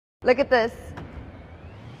Look at this.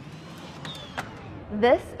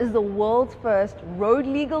 This is the world's first road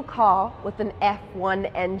legal car with an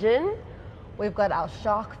F1 engine. We've got our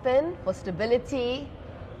shark fin for stability,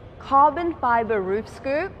 carbon fiber roof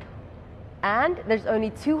scoop, and there's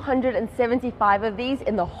only 275 of these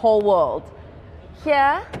in the whole world.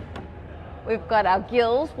 Here, we've got our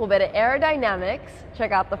gills for better aerodynamics.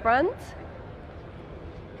 Check out the front.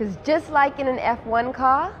 Because just like in an F1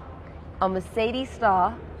 car, our Mercedes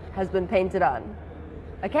star has been painted on.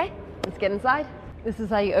 Okay, let's get inside. This is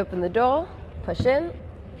how you open the door. Push in.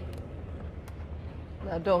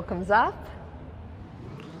 The door comes up.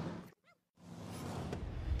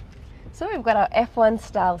 So we've got our F1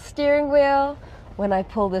 style steering wheel. When I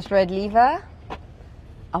pull this red lever,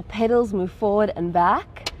 our pedals move forward and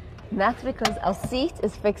back. And that's because our seat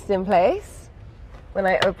is fixed in place. When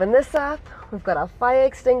I open this up, we've got our fire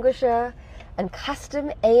extinguisher and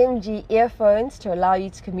custom AMG earphones to allow you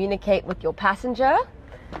to communicate with your passenger.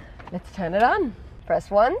 Let's turn it on.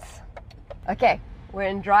 Press once. Okay, we're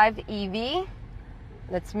in Drive EV.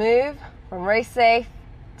 Let's move from race safe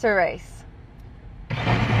to race.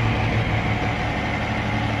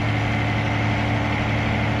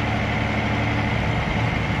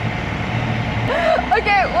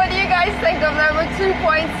 Okay, what do you guys think of the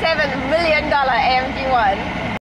 $2.7 million AMG one?